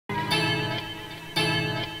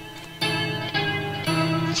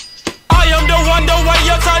underway,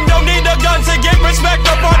 your son don't need a gun to get respect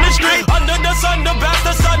up on the street. Under the sun, the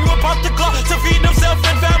bastard son will pop the clock to feed himself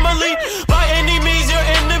and family. By any means, your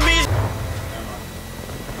enemies.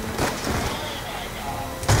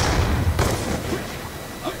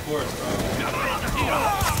 Of course, bro.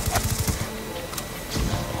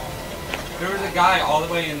 There was a guy all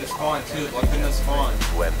the way in the spawn too. Look in the spawn.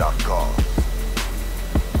 When not call.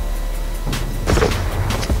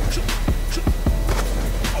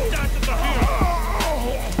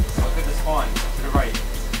 Look at the spawn to the right.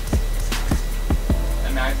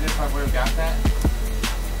 Imagine if I would have got that.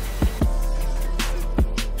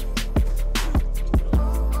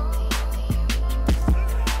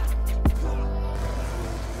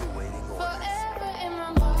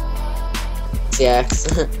 XCX.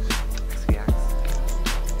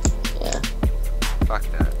 Yeah. Fuck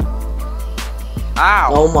that. Ow!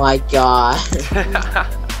 Oh my god.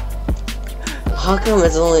 How come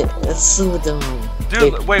it's only... It's so dumb.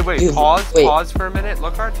 Dude, wait, dude, pause, wait. pause for a minute.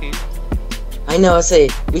 Look our team. I know, I say,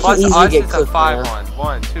 we Plus can easily us get is a cooked 5-1. now.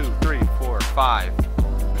 1, 2, 3, 4, 5.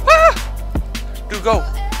 Ah! Dude, go!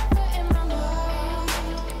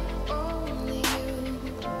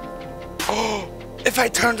 Oh! If I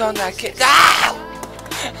turned on that kid, ah!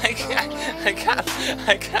 I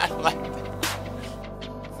got like.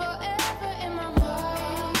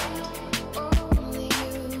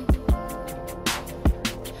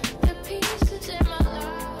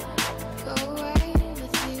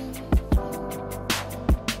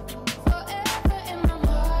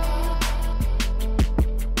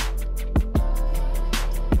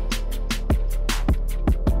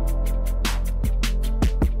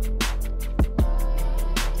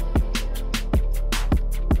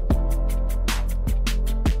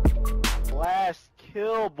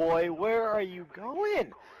 Kill, boy, where are you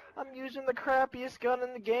going? I'm using the crappiest gun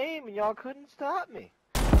in the game and y'all couldn't stop me.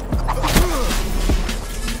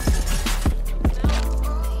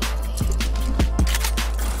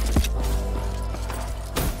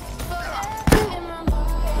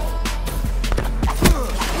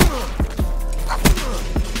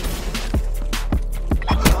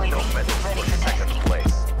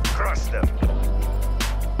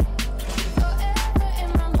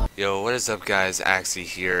 Yo, what is up guys, Axie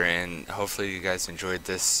here, and hopefully you guys enjoyed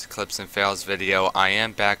this Clips and Fails video. I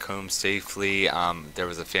am back home safely. There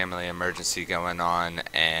was a family emergency going on,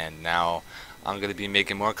 and now I'm going to be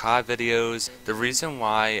making more COD videos. The reason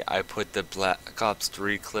why I put the Black Ops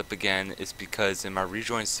 3 clip again is because in my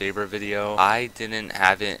Rejoin Saber video, I didn't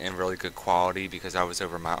have it in really good quality because I was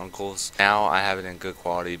over my uncle's. Now I have it in good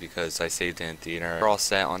quality because I saved it in theater. We're all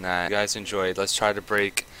set on that. If you guys enjoyed, let's try to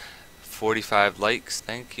break 45 likes.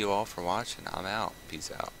 Thank you all for watching. I'm out.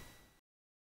 Peace out.